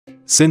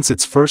Since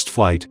its first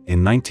flight,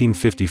 in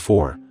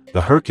 1954, the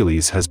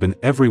Hercules has been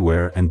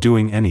everywhere and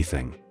doing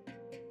anything.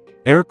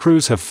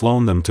 Aircrews have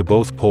flown them to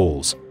both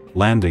poles,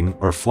 landing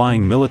or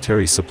flying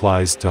military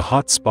supplies to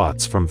hot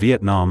spots from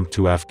Vietnam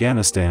to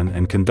Afghanistan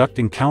and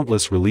conducting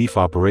countless relief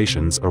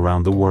operations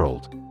around the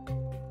world.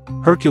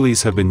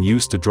 Hercules have been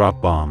used to drop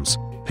bombs,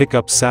 pick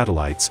up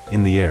satellites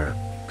in the air,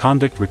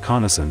 conduct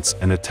reconnaissance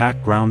and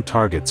attack ground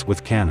targets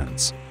with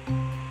cannons.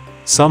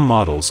 Some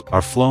models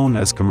are flown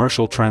as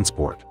commercial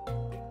transport.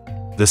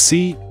 The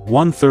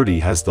C-130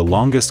 has the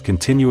longest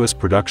continuous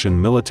production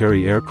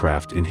military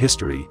aircraft in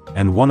history,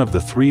 and one of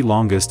the 3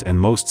 longest and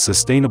most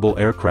sustainable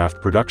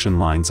aircraft production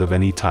lines of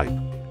any type.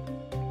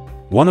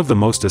 One of the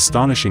most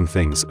astonishing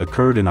things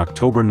occurred in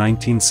October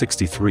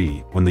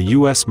 1963 when the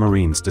U.S.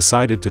 Marines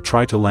decided to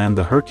try to land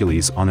the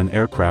Hercules on an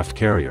aircraft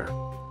carrier.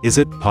 Is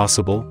it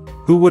possible?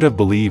 Who would have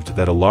believed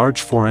that a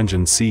large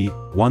 4-engine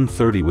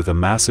C-130 with a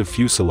massive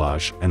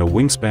fuselage and a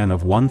wingspan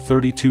of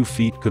 132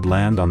 feet could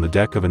land on the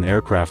deck of an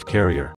aircraft carrier?